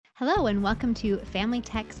Hello, and welcome to Family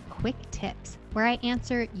Tech's Quick Tips, where I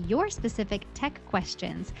answer your specific tech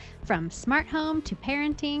questions from smart home to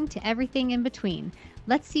parenting to everything in between.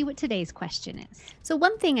 Let's see what today's question is. So,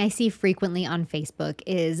 one thing I see frequently on Facebook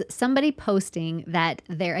is somebody posting that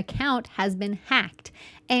their account has been hacked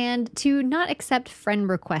and to not accept friend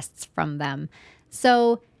requests from them.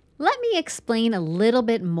 So, let me explain a little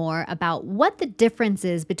bit more about what the difference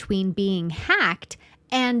is between being hacked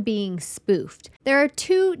and being spoofed. There are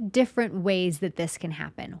two different ways that this can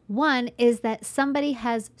happen. One is that somebody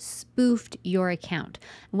has spoofed your account.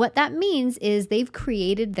 What that means is they've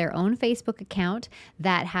created their own Facebook account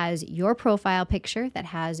that has your profile picture, that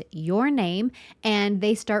has your name, and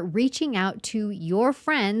they start reaching out to your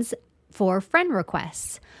friends for friend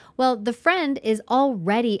requests. Well, the friend is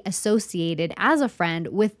already associated as a friend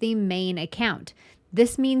with the main account.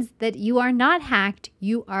 This means that you are not hacked,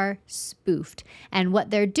 you are spoofed. And what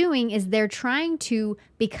they're doing is they're trying to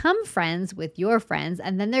become friends with your friends,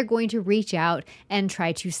 and then they're going to reach out and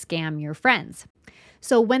try to scam your friends.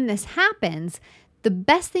 So when this happens, the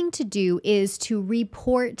best thing to do is to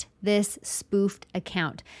report this spoofed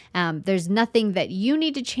account. There's nothing that you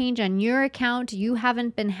need to change on your account. You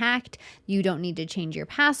haven't been hacked. You don't need to change your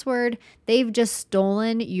password. They've just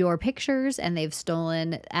stolen your pictures and they've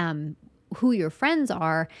stolen who your friends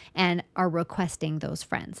are and are requesting those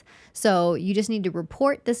friends. So you just need to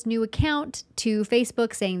report this new account to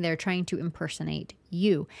Facebook saying they're trying to impersonate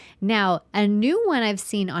you. Now, a new one I've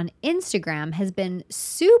seen on Instagram has been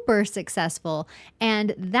super successful,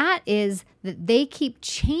 and that is that they keep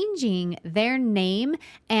changing their name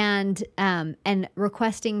and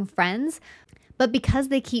requesting friends. But because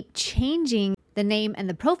they keep changing the name and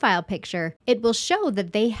the profile picture, it will show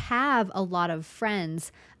that they have a lot of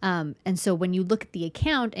friends. And so when you look at the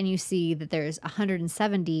account and you see that there's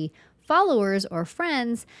 170 followers or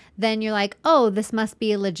friends, then you're like, oh, this must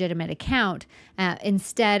be a legitimate account.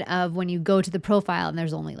 Instead of when you go to the profile and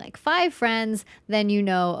there's only like 5 friends, then you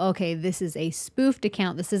know, okay, this is a spoofed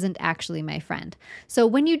account. This isn't actually my friend. So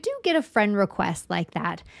when you do get a friend request like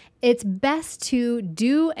that, it's best to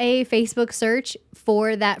do a Facebook search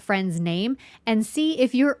for that friend's name and see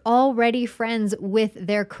if you're already friends with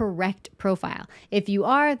their correct profile. If you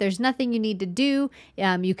are, there's nothing you need to do.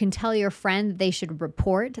 You can tell your friend they should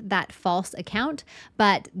report that false account,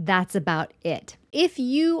 but that's about it. If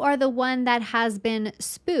you are the one that has been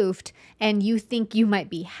spoofed and you think you might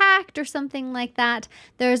be hacked or something like that,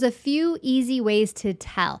 there's a few easy ways to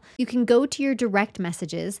tell. You can go to your direct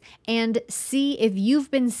messages and see if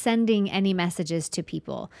you've been sending any messages to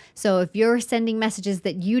people. So if you're sending messages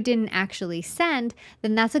that you didn't actually send,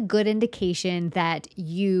 then that's a good indication that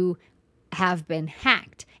you have been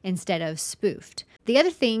hacked instead of spoofed. The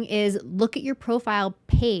other thing is look at your profile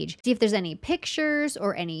page. See if there's any pictures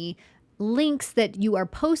or any links that you are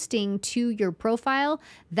posting to your profile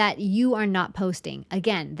that you are not posting.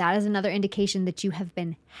 Again, that is another indication that you have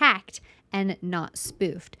been hacked and not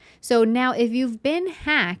spoofed. So now if you've been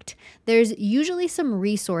hacked, there's usually some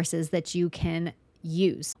resources that you can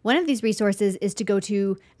use. One of these resources is to go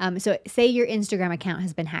to, so say your Instagram account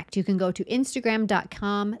has been hacked. You can go to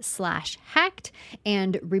instagram.com/hacked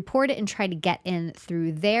and report it and try to get in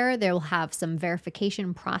through there. They'll have some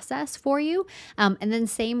verification process for you. And then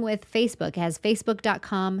same with Facebook. It has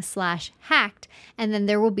facebook.com/hacked. And then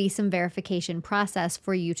there will be some verification process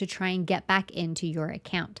for you to try and get back into your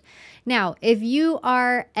account. Now, if you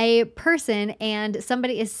are a person and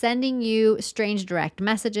somebody is sending you strange direct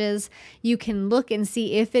messages, you can look and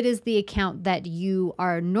see if it is the account that you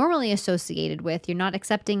are normally associated with. You're not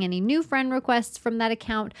accepting any new friend requests from that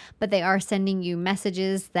account, but they are sending you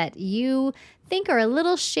messages that you think are a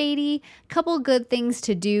little shady. A couple good things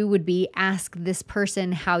to do would be ask this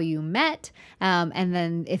person how you met. And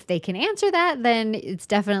then if they can answer that, then it's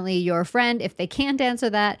definitely your friend. If they can't answer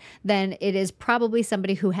that, then it is probably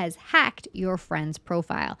somebody who has hacked your friend's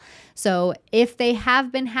profile. So if they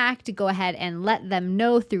have been hacked, go ahead and let them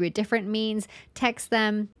know through a different means, text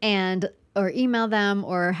them or email them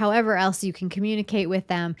or however else you can communicate with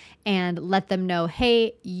them and let them know,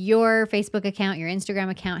 hey, your Facebook account, your Instagram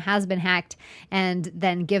account has been hacked, and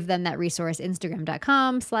then give them that resource,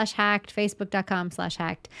 instagram.com/hacked,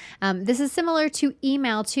 facebook.com/hacked. This is similar to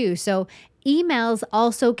email too. So emails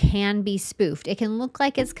also can be spoofed. It can look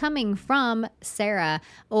like it's coming from Sarah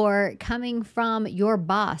or coming from your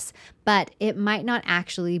boss, but it might not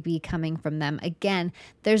actually be coming from them. Again,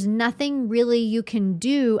 there's nothing really you can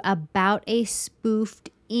do about a spoofed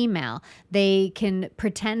email. They can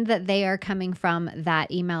pretend that they are coming from that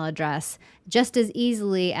email address just as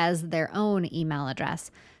easily as their own email address.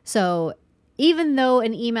 So Even though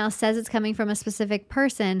an email says it's coming from a specific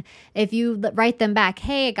person, if you write them back,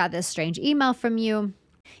 hey, I got this strange email from you,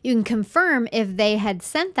 you can confirm if they had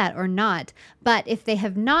sent that or not. But if they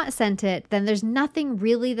have not sent it, then there's nothing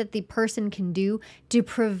really that the person can do to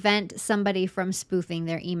prevent somebody from spoofing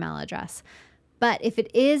their email address. But if it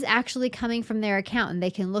is actually coming from their account, and they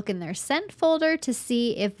can look in their sent folder to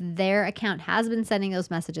see if their account has been sending those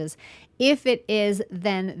messages. If it is,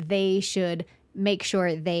 then they should make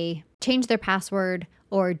sure they change their password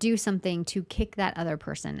or do something to kick that other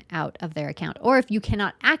person out of their account. Or if you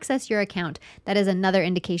cannot access your account, that is another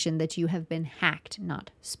indication that you have been hacked,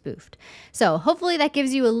 not spoofed. So hopefully that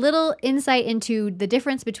gives you a little insight into the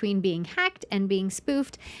difference between being hacked and being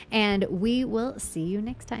spoofed, and we will see you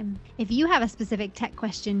next time. If you have a specific tech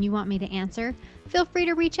question you want me to answer, feel free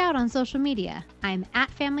to reach out on social media. I'm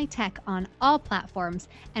 @FamilyTech on all platforms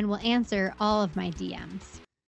and will answer all of my DMs.